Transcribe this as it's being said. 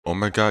Oh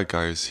my god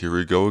guys, here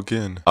we go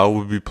again. I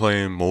will be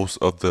playing most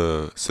of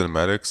the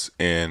cinematics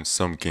and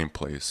some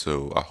gameplay,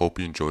 so I hope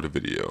you enjoy the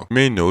video. You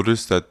may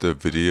notice that the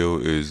video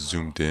is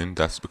zoomed in.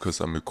 That's because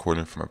I'm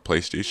recording from my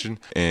PlayStation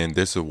and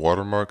there's a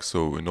watermark,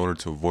 so in order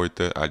to avoid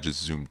that, I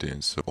just zoomed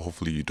in. So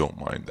hopefully you don't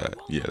mind that.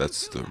 Yeah,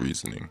 that's the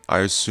reasoning.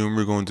 I assume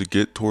we're going to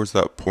get towards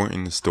that point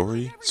in the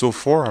story. So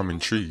far, I'm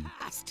intrigued.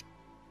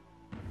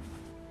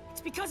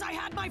 It's because I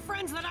had my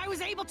friends that I was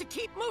able to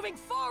keep moving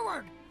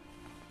forward.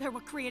 They're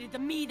what created the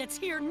me that's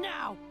here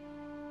now.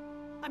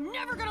 I'm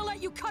never gonna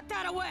let you cut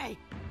that away.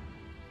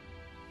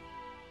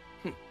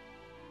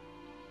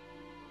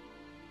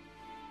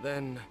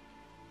 Then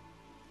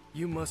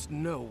you must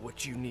know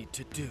what you need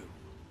to do.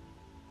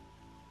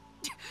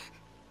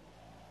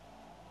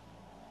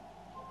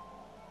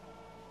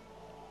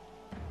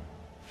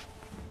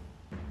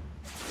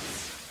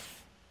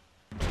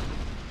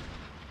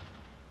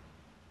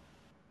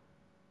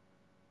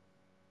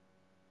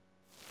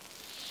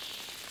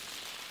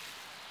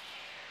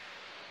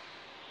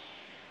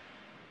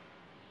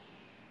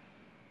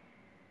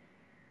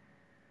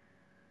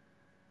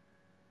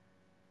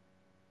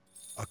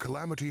 A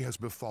calamity has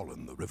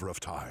befallen the River of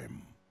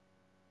Time.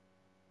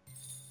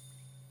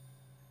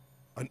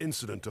 An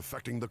incident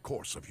affecting the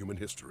course of human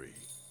history.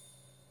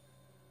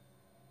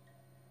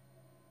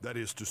 That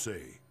is to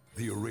say,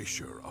 the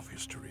erasure of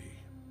history.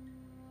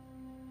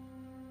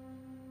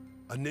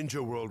 A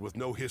ninja world with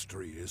no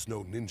history is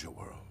no ninja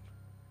world.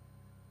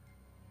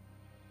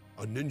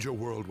 A ninja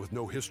world with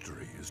no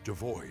history is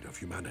devoid of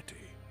humanity.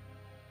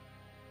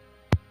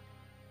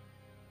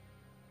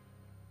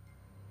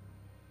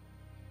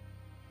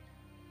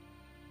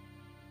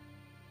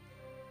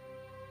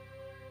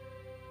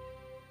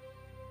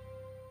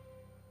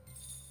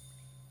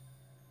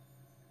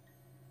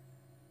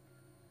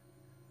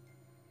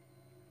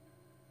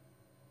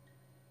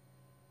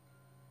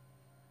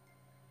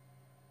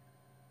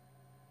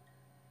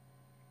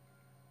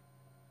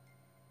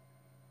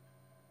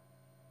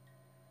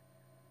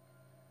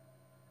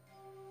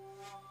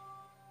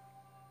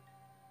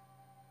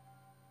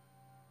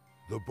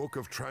 The Book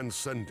of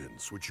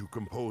Transcendence, which you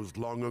composed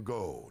long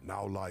ago,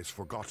 now lies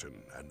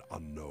forgotten and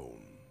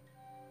unknown.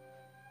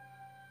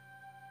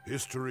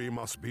 History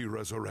must be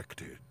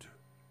resurrected.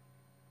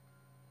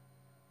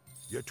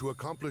 Yet to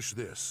accomplish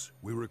this,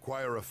 we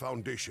require a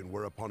foundation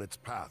whereupon its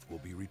path will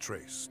be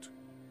retraced.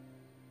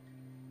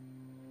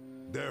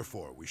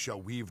 Therefore, we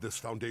shall weave this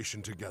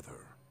foundation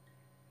together.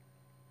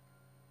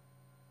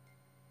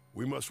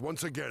 We must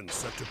once again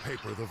set to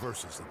paper the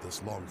verses of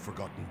this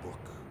long-forgotten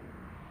book.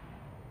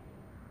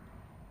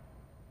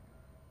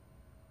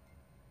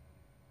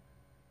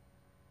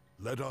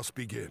 Let us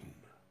begin.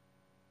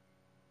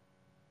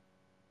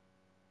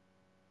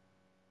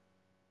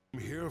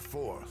 From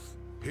hereforth,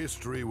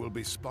 history will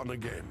be spun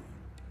again,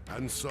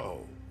 and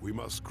so we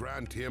must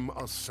grant him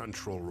a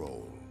central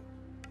role.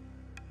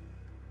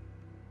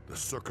 The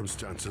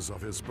circumstances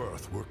of his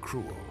birth were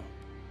cruel.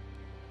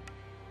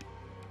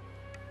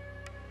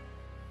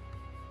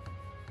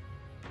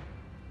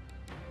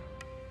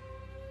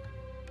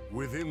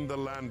 Within the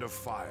Land of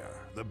Fire,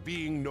 the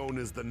being known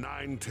as the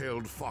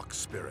Nine-Tailed Fox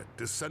Spirit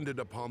descended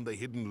upon the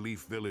Hidden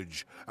Leaf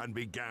Village and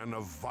began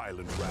a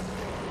violent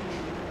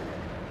rampage.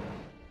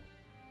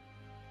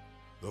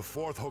 The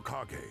fourth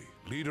Hokage,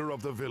 leader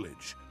of the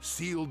village,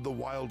 sealed the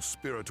wild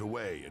spirit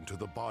away into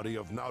the body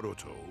of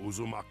Naruto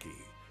Uzumaki,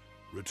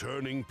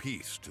 returning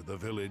peace to the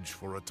village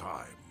for a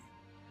time.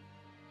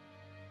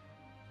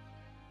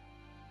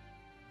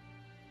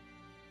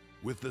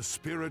 With the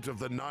spirit of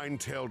the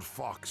Nine-Tailed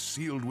Fox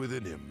sealed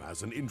within him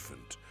as an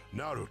infant,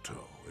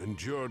 Naruto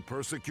endured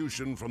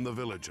persecution from the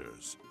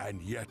villagers,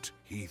 and yet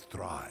he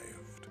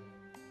thrived.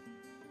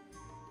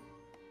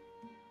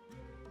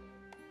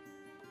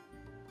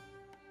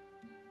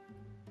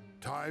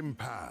 Time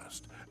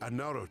passed, and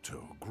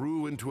Naruto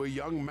grew into a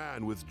young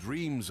man with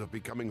dreams of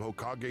becoming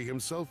Hokage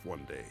himself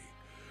one day.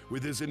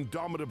 With his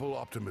indomitable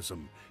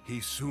optimism, he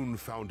soon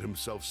found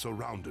himself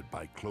surrounded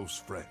by close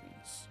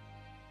friends.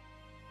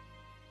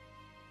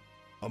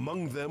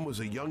 Among them was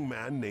a young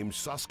man named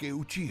Sasuke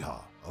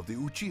Uchiha of the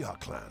Uchiha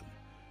clan,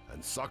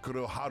 and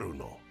Sakura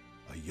Haruno,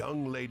 a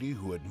young lady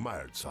who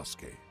admired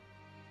Sasuke.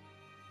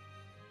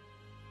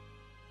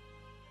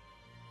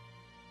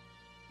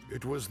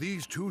 It was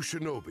these two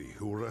shinobi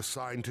who were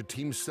assigned to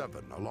Team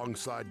 7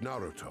 alongside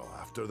Naruto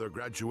after their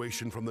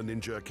graduation from the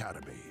Ninja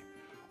Academy.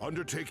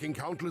 Undertaking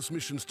countless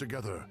missions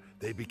together,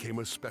 they became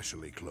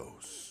especially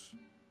close.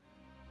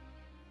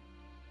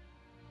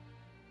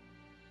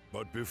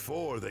 But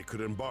before they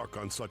could embark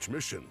on such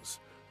missions,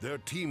 their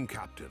team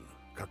captain,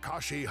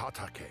 Kakashi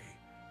Hatake,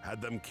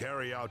 had them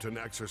carry out an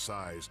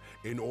exercise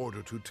in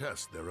order to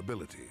test their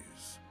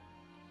abilities.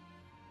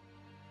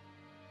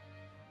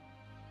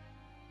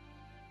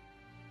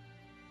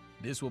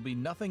 This will be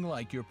nothing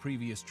like your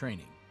previous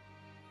training.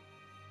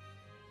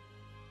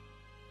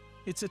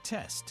 It's a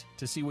test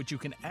to see what you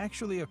can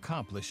actually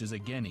accomplish as a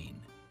genin.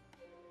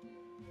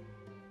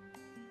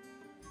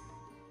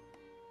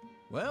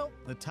 Well,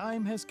 the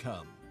time has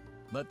come.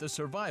 Let the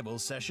survival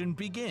session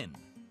begin.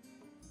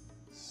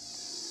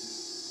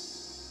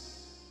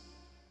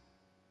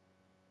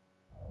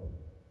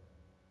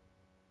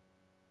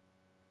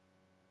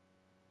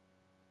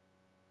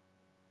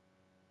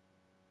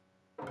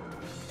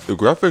 The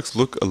graphics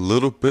look a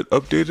little bit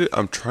updated.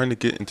 I'm trying to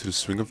get into the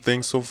swing of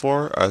things so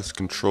far as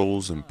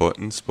controls and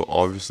buttons, but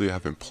obviously I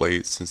haven't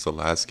played since the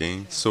last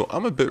game, so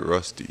I'm a bit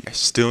rusty. I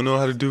still know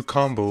how to do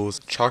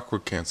combos, chakra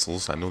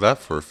cancels, I know that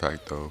for a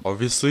fact though.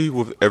 Obviously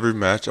with every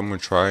match I'm going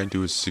to try and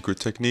do a secret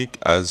technique,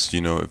 as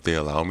you know, if they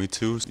allow me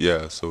to.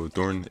 Yeah, so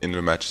during the end of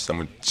the matches I'm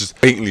going to just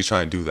blatantly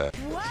try and do that.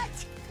 What?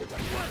 Dang it.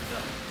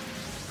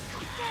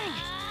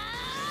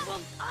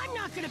 Well, I'm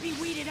not gonna be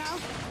weeded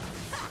out.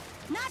 Ha,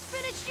 not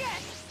finished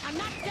yet. I'm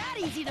not that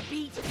easy to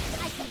beat.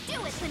 I can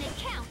do it when it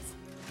counts.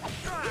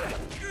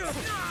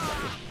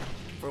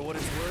 For what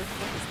it's worth,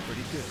 that was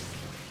pretty good.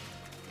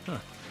 Huh.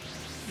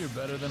 You're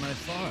better than I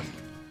thought.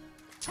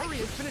 Hurry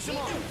and finish him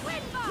off!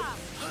 Win, Bob!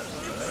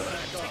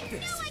 Take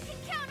this! I can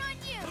count on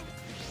you!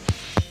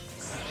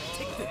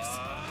 Take this! I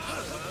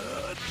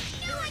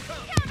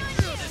can count on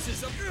you! This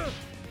is a...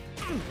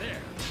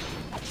 There!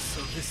 So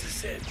this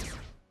is it.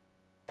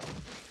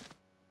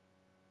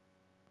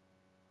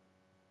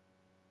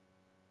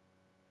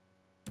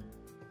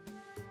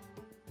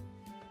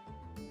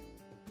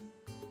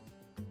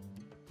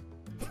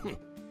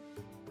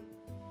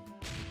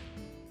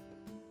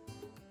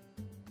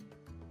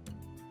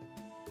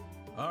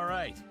 All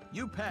right,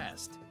 you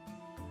passed.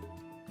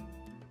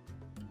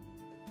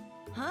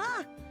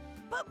 Huh?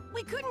 But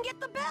we couldn't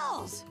get the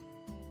bells.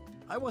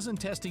 I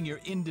wasn't testing your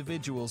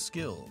individual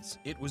skills.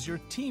 It was your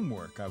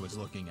teamwork I was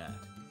looking at.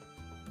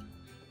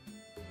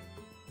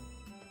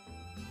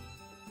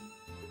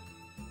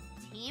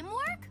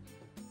 Teamwork?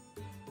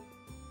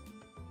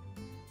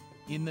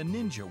 In the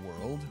ninja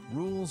world,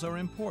 rules are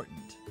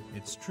important.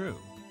 It's true.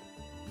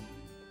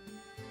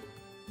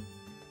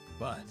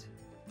 But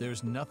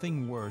there's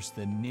nothing worse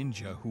than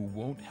ninja who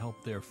won't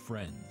help their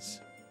friends.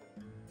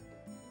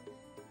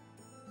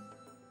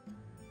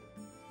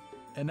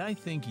 And I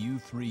think you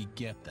three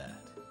get that.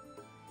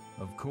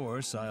 Of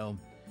course, I'll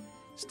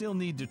still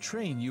need to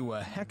train you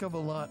a heck of a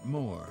lot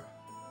more.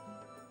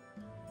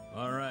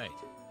 All right,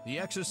 the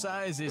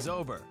exercise is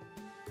over.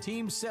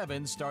 Team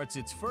 7 starts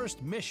its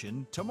first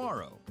mission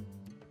tomorrow.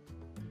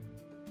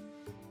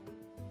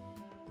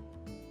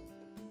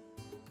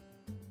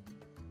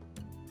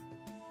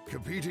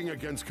 Competing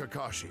against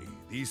Kakashi,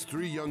 these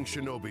three young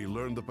shinobi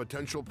learned the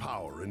potential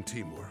power in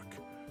teamwork.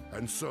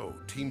 And so,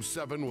 Team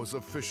 7 was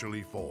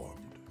officially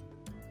formed.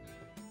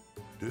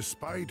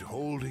 Despite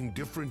holding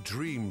different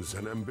dreams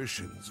and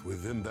ambitions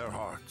within their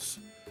hearts,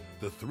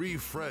 the three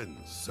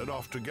friends set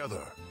off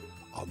together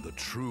on the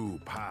true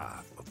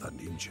path of the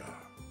ninja.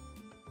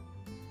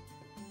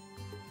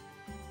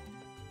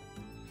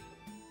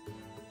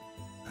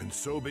 And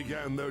so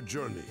began their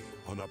journey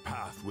on a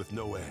path with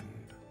no end.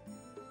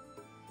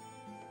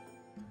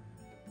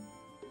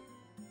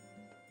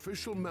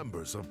 Official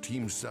members of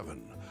Team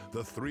 7,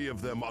 the three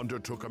of them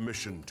undertook a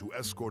mission to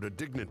escort a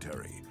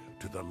dignitary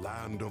to the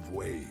Land of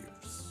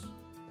Waves.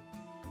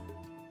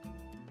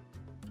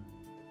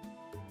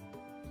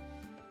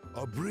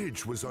 A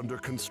bridge was under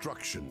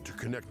construction to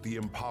connect the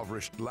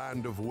impoverished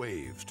Land of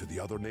Waves to the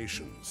other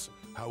nations.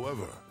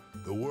 However,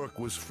 the work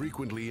was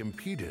frequently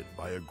impeded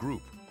by a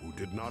group who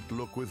did not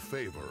look with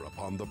favor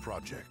upon the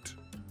project.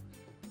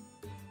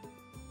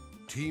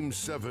 Team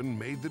 7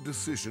 made the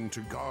decision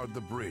to guard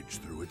the bridge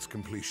through its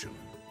completion.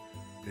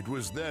 It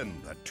was then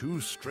that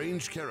two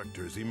strange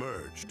characters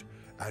emerged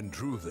and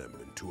drew them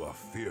into a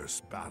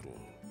fierce battle.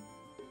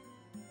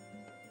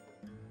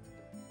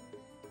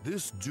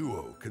 This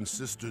duo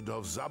consisted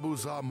of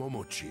Zabuza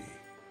Momochi,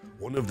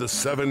 one of the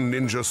 7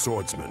 ninja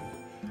swordsmen,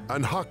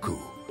 and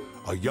Haku,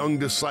 a young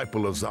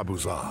disciple of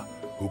Zabuza,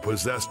 who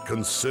possessed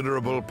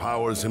considerable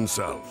powers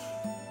himself.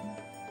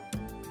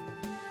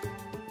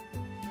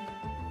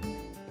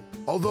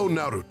 Although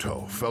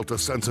Naruto felt a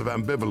sense of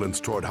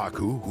ambivalence toward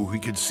Haku, who he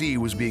could see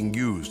was being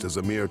used as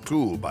a mere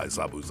tool by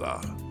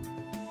Zabuza.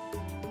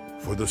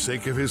 For the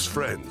sake of his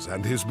friends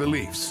and his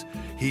beliefs,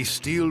 he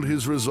steeled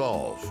his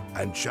resolve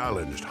and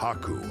challenged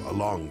Haku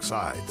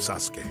alongside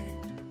Sasuke.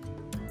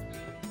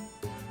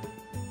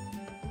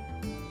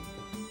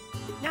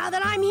 Now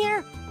that I'm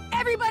here,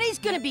 everybody's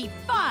gonna be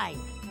fine.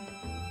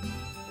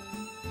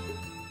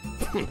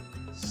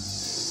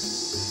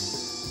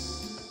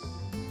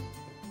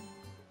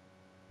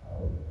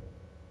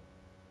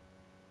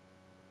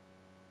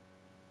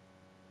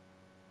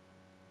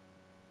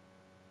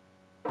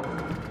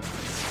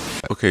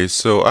 Okay,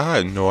 so I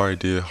had no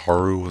idea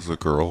Haru was a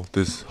girl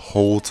this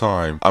whole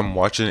time. I'm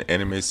watching an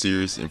anime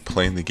series and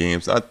playing the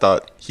games. I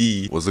thought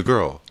he was a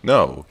girl.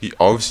 No, he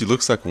obviously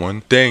looks like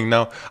one. Dang,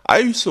 now I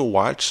used to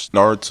watch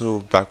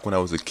Naruto back when I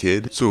was a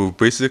kid. So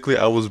basically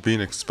I was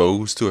being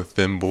exposed to a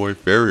femboy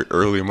very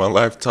early in my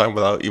lifetime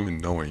without even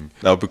knowing.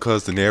 Now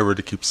because the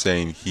narrator keeps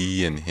saying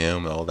he and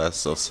him and all that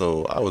stuff,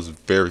 so I was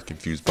very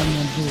confused by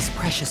Someone who is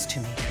precious to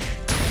me.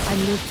 I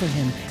live for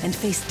him and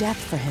face death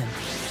for him.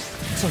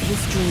 So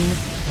his dream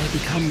may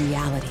become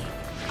reality.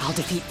 I'll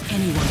defeat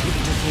anyone who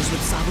interferes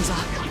with Zabuza,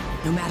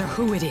 no matter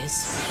who it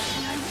is.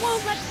 And I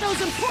won't let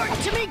those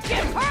important to me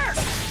get hurt!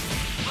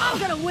 I'm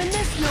gonna win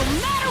this no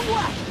matter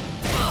what!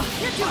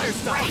 You're doing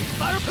great!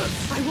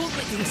 I won't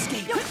let you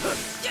escape.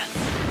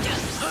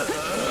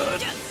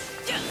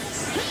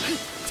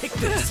 Take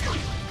this!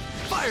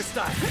 Fire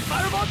style!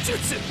 Fireball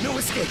jutsu! No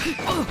escape!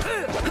 No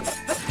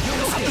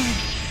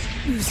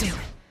escape! Losing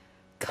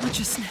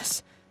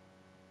consciousness.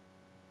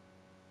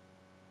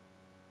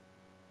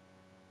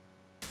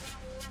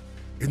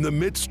 In the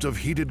midst of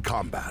heated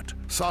combat,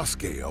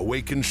 Sasuke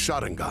awakens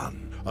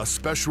Sharingan, a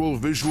special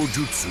visual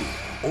jutsu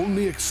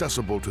only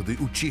accessible to the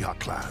Uchiha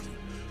clan,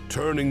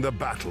 turning the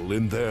battle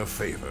in their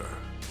favor.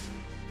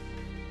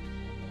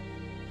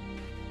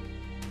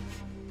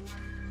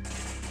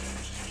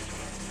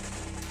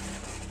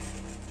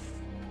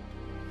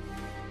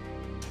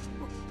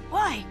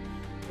 Why?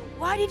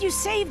 Why did you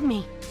save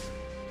me?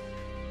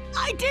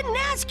 I didn't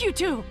ask you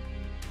to!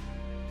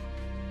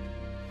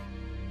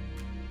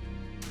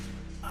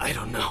 I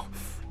don't know.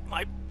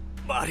 My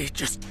body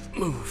just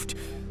moved.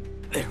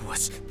 There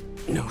was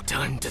no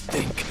time to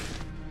think.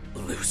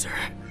 Loser.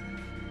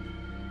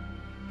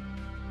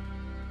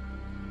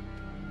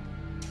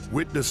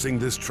 Witnessing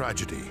this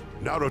tragedy,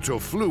 Naruto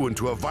flew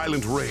into a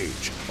violent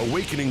rage,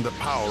 awakening the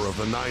power of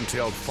the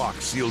nine-tailed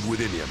fox sealed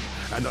within him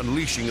and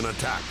unleashing an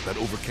attack that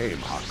overcame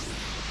Haku.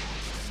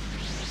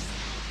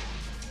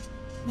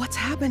 What's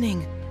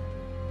happening?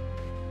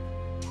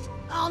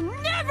 I'll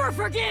never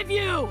forgive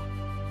you!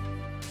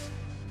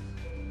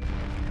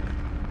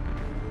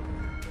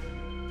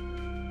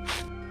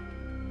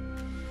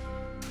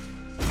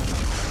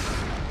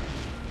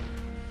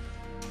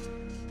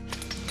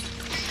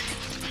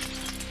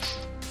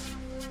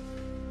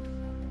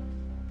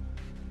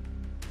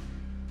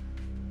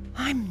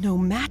 I'm no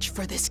match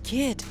for this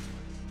kid.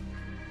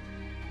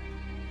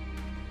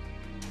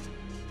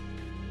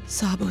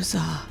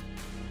 Zabuza.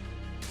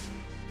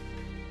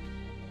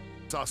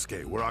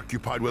 Sasuke were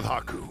occupied with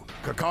Haku.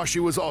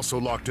 Kakashi was also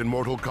locked in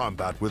mortal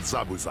combat with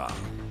Zabuza.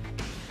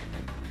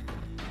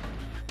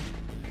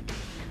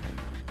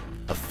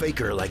 A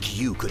faker like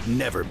you could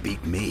never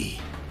beat me.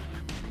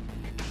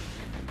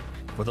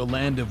 For the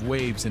land of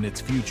waves and its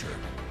future,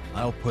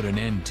 I'll put an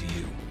end to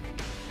you.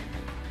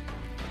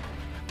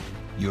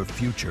 Your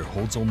future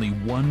holds only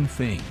one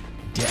thing: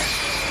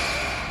 death.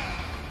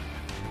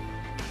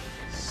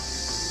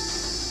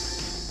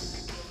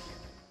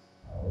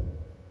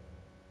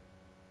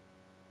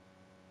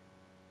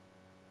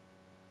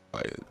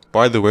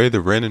 By the way,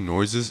 the random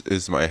noises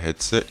is my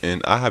headset,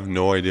 and I have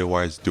no idea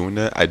why it's doing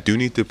that. I do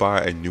need to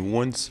buy a new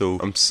one, so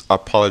I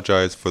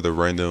apologize for the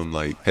random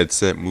like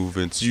headset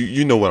movements.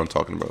 You know what I'm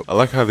talking about. I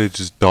like how they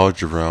just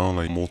dodge around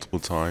like multiple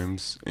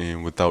times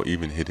and without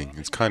even hitting.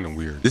 It's kind of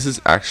weird. This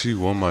is actually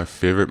one of my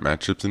favorite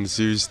matchups in the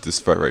series, this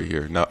fight right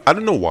here. Now, I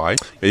don't know why.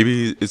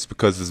 Maybe it's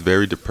because it's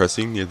very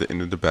depressing near the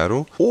end of the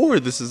battle, or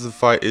this is a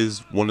fight is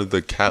one of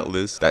the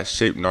catalysts that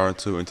shaped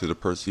Naruto into the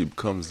person he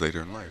becomes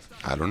later in life.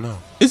 I don't know.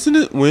 Isn't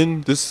it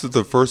when this is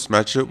the first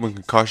matchup when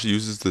Kakashi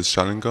uses the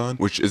Sharingan,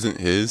 which isn't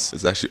his,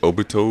 it's actually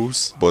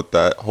Obito's, but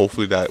that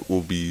hopefully that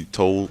will be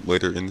told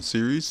later in the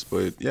series.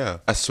 But yeah,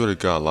 I swear to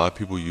God, a lot of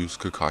people use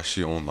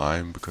Kakashi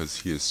online because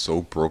he is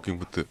so broken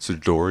with the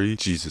Chidori.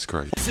 Jesus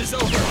Christ. This is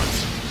over.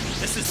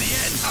 This is the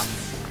end.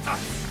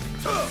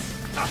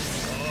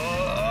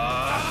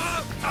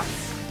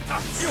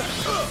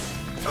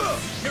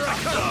 Here I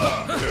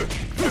come.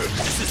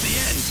 This is the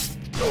end.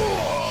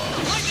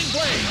 Lightning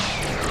blade.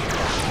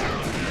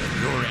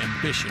 Your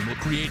ambition will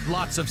create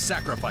lots of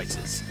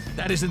sacrifices.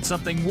 That isn't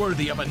something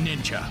worthy of a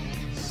ninja.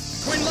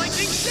 Twin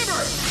lightning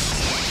shiver.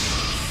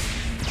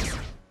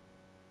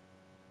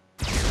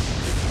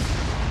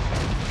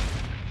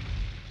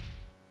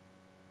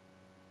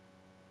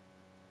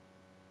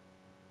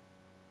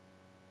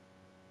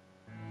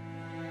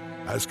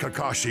 As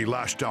Kakashi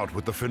lashed out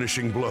with the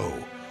finishing blow,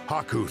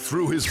 Haku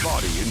threw his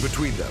body in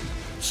between them,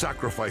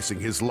 sacrificing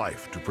his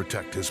life to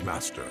protect his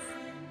master.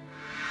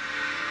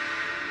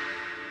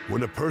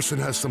 When a person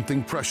has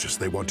something precious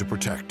they want to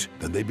protect,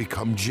 then they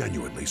become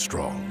genuinely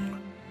strong.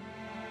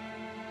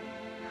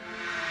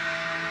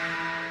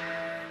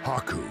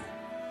 Haku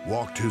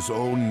walked his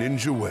own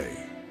ninja way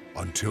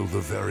until the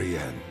very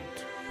end.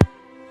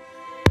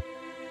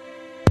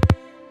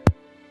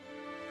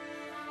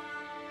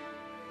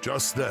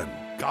 Just then,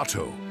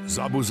 Gato,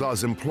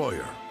 Zabuza's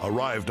employer,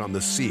 arrived on the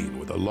scene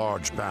with a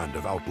large band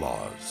of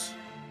outlaws.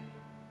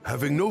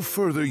 Having no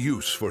further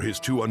use for his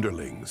two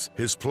underlings,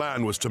 his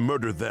plan was to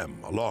murder them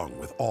along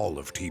with all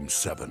of Team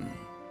 7.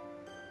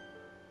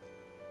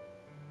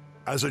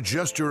 As a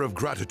gesture of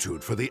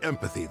gratitude for the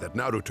empathy that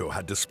Naruto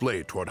had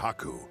displayed toward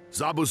Haku,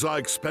 Zabuza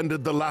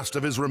expended the last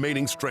of his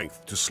remaining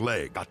strength to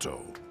slay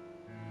Gato.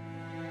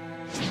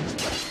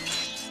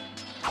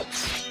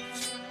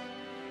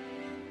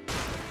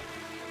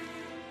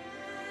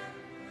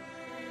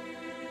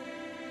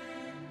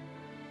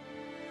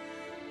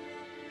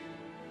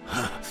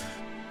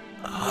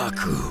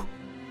 Haku.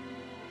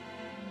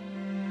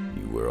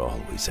 You were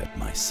always at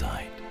my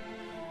side.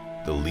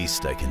 The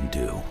least I can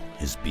do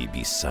is be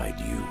beside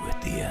you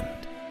at the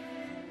end.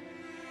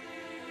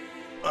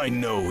 I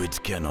know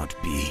it cannot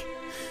be,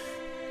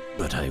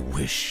 but I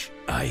wish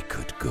I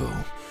could go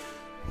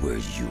where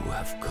you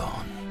have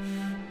gone.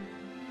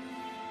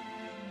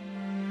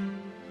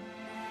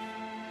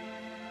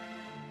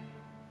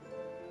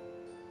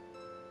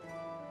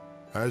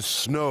 As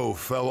snow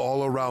fell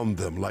all around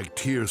them like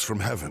tears from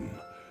heaven,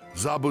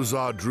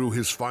 Zabuza drew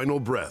his final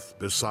breath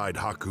beside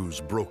Haku's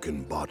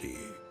broken body.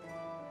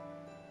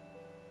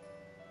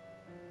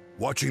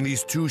 Watching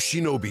these two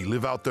shinobi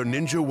live out their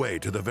ninja way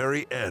to the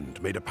very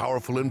end made a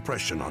powerful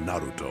impression on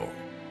Naruto.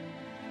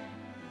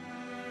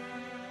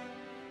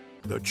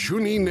 The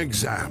Chuin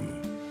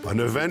Exam, an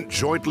event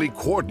jointly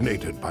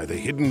coordinated by the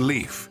Hidden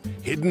Leaf,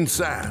 Hidden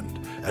Sand,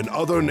 and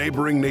other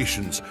neighboring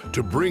nations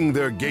to bring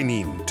their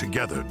genin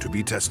together to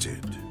be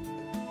tested.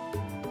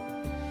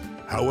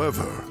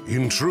 However,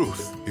 in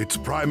truth, its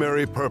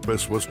primary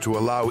purpose was to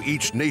allow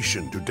each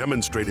nation to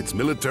demonstrate its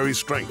military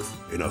strength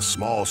in a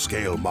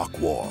small-scale mock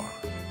war.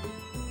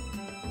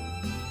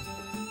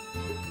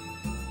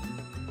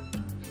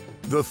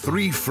 The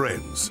three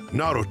friends,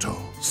 Naruto,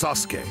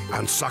 Sasuke,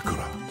 and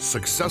Sakura,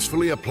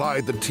 successfully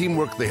applied the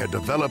teamwork they had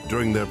developed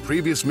during their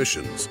previous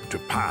missions to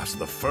pass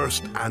the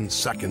first and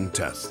second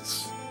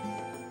tests.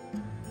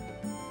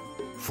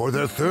 For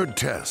their third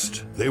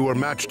test, they were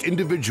matched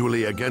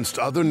individually against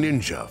other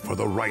ninja for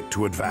the right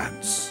to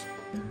advance.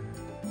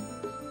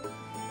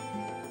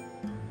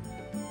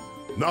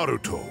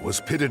 Naruto was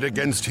pitted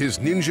against his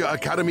Ninja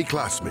Academy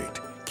classmate,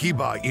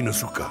 Kiba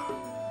Inuzuka.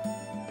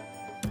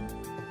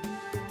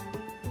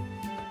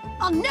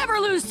 I'll never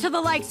lose to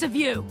the likes of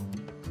you!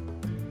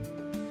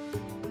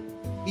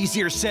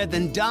 Easier said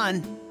than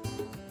done.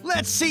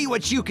 Let's see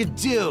what you could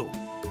do!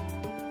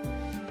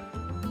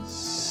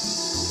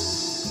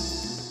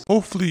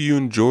 Hopefully you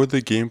enjoyed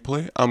the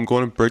gameplay. I'm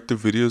going to break the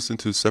videos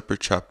into separate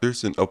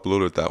chapters and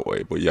upload it that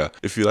way. But yeah,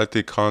 if you like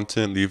the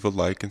content, leave a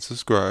like and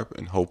subscribe.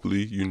 And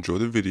hopefully you enjoy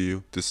the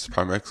video. This is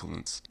Prime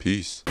Excellence.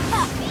 Peace. You,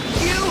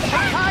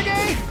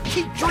 Hokage,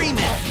 keep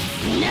dreaming!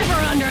 Never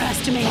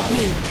underestimate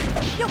me!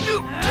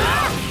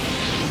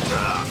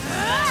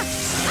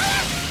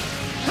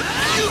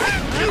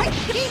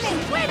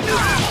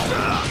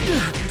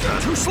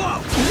 Too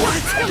slow!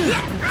 What?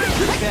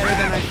 Better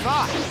than I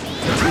thought.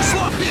 Too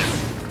slow!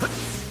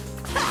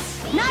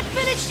 Not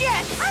finished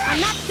yet! I'm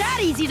not that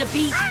easy to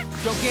beat!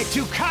 Don't get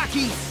too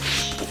cocky!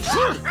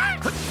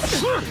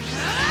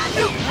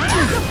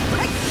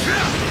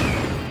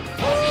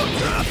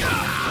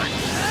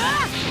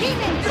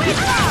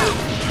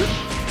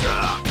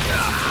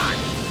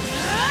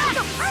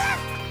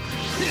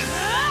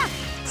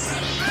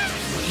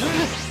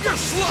 You're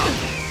slow!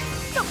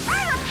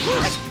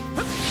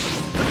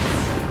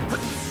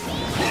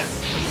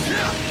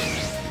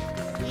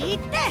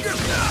 Eat this!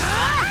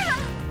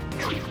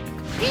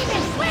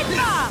 Demon Wind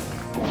Bomb!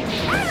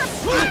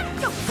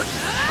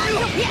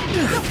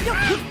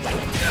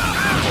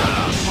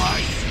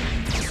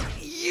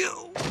 You!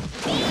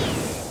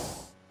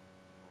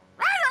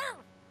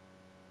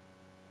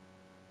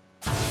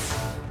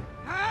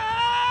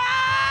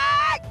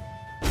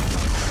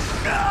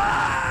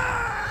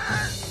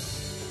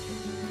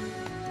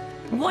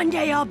 One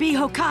day I'll be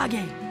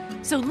Hokage,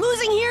 so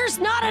losing here's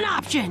not an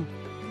option!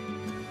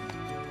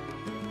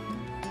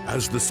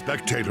 As the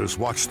spectators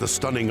watched the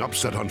stunning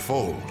upset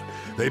unfold,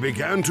 they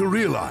began to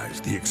realize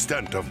the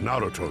extent of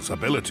Naruto's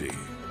ability.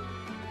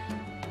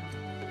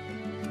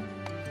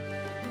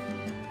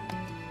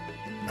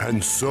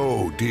 And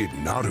so did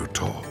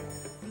Naruto.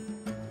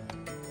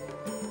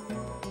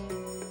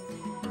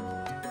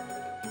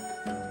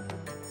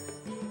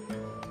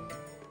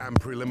 And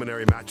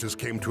preliminary matches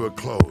came to a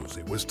close.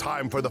 It was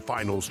time for the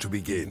finals to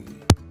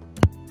begin.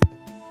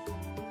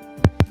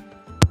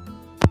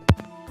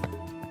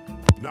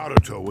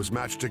 Naruto was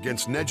matched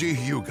against Neji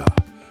Hyuga,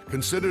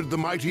 considered the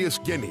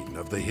mightiest genin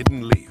of the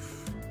Hidden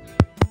Leaf.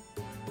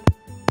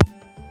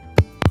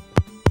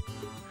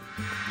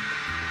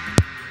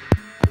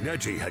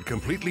 Neji had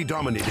completely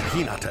dominated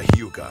Hinata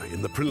Hyuga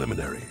in the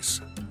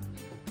preliminaries.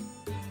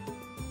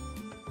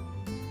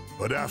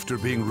 But after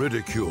being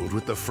ridiculed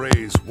with the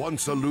phrase,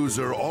 "once a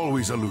loser,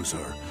 always a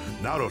loser,"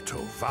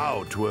 Naruto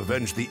vowed to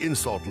avenge the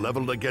insult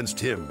leveled against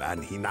him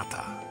and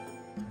Hinata.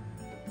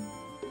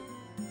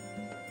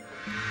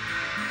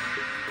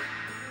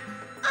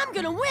 I'm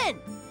gonna win!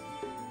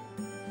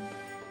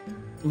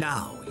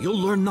 Now, you'll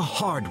learn the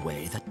hard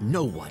way that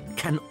no one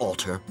can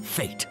alter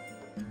fate.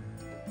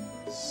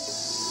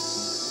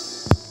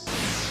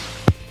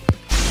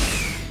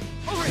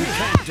 You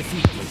can't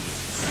defeat me.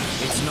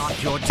 It's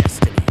not your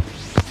destiny.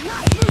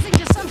 Not losing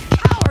to some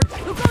coward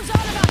who goes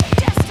on about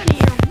destiny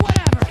or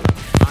whatever!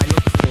 I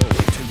look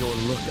forward to your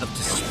look of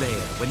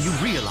despair when you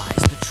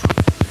realize the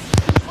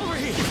truth. Over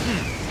here!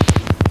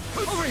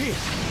 Over here!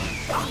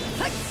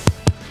 Pathetic.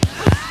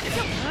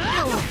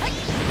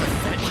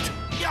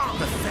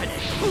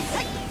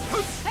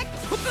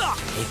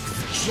 Take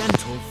the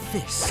gentle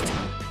fist.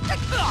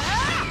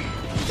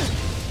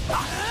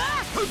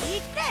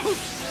 Eat this!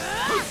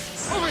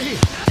 Over here!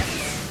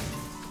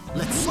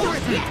 Let's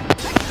start it.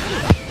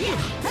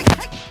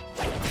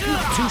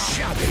 Not too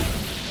shabby.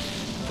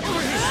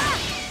 Over here!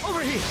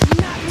 Over here!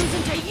 Not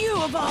losing to you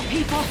of all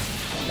people!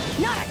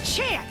 Not a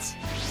chance!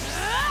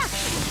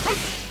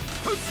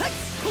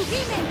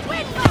 Demon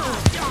Wind Bomb!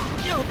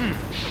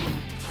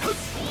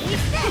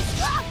 Eat this!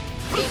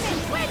 Demon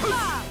Wind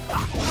Bomb!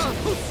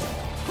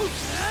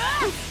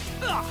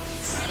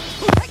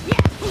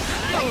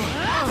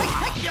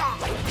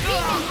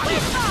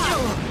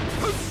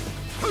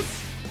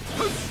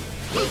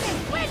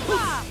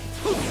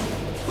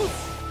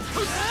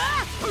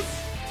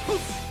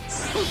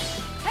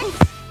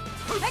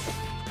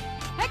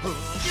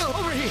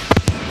 Over here!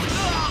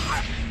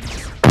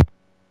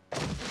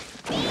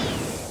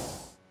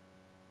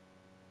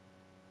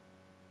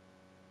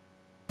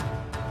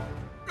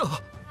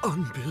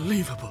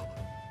 Unbelievable.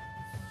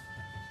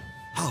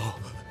 How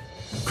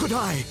could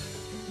I?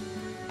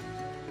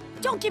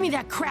 Don't give me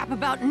that crap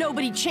about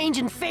nobody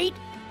changing fate.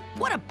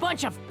 What a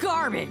bunch of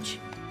garbage.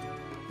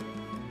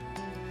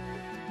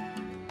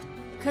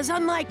 'Cause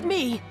unlike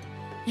me,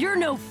 you're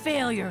no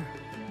failure.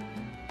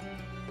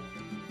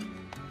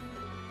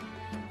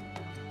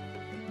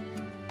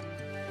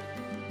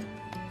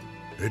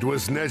 It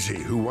was Neji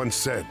who once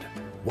said,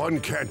 "One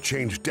can't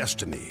change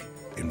destiny,"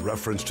 in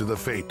reference to the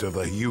fate of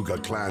the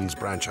Hyuga clan's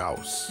branch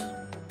house.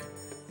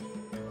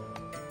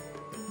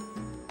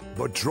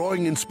 But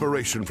drawing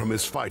inspiration from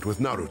his fight with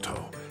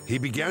Naruto, he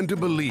began to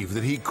believe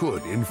that he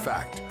could, in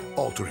fact,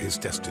 alter his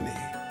destiny.